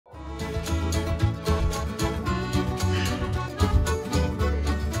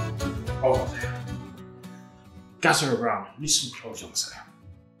gather around and listen close, young sir.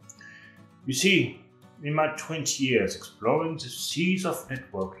 You see, in my 20 years exploring the seas of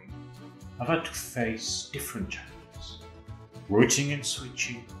networking, I've had to face different challenges. Routing and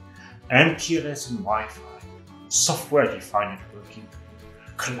switching, MPLS and Wi-Fi, software-defined networking,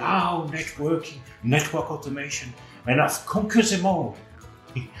 cloud networking, network automation, and I've conquered them all.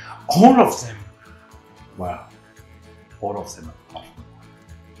 All of them. Well, all of them apart from one.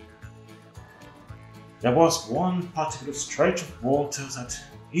 There was one particular stretch of water that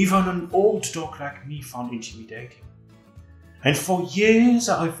even an old dog like me found intimidating. And for years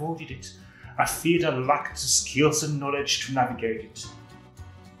I avoided it. I feared I lacked the skills and knowledge to navigate it.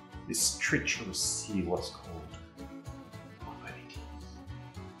 This treacherous sea was called Kubernetes.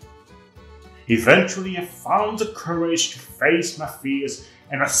 Eventually I found the courage to face my fears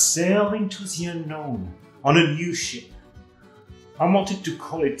and I sailed into the unknown on a new ship. I wanted to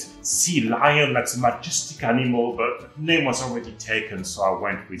call it Sea Lion like the majestic animal, but the name was already taken, so I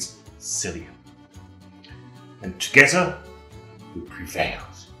went with Cilium. And together, we prevailed.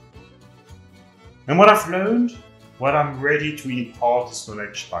 And what I've learned, well, I'm ready to impart this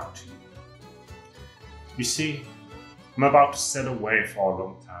knowledge back to you. You see, I'm about to sail away for a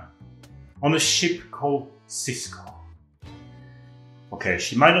long time, on a ship called Cisco. Okay,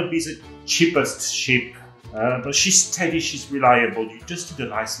 she might not be the cheapest ship, but she's steady, she's reliable, you just need a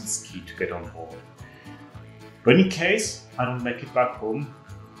license key to get on board. But in case I don't make it back home,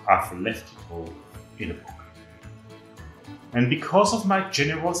 I've left it all in a book. And because of my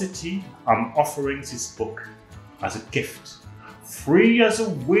generosity, I'm offering this book as a gift, free as a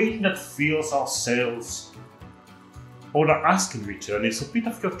wind that fills our sails. All I ask in return is a bit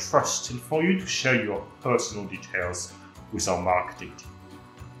of your trust and for you to share your personal details with our marketing team.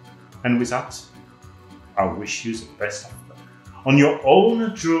 And with that, I wish you the best of luck on your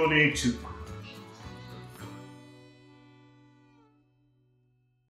own journey to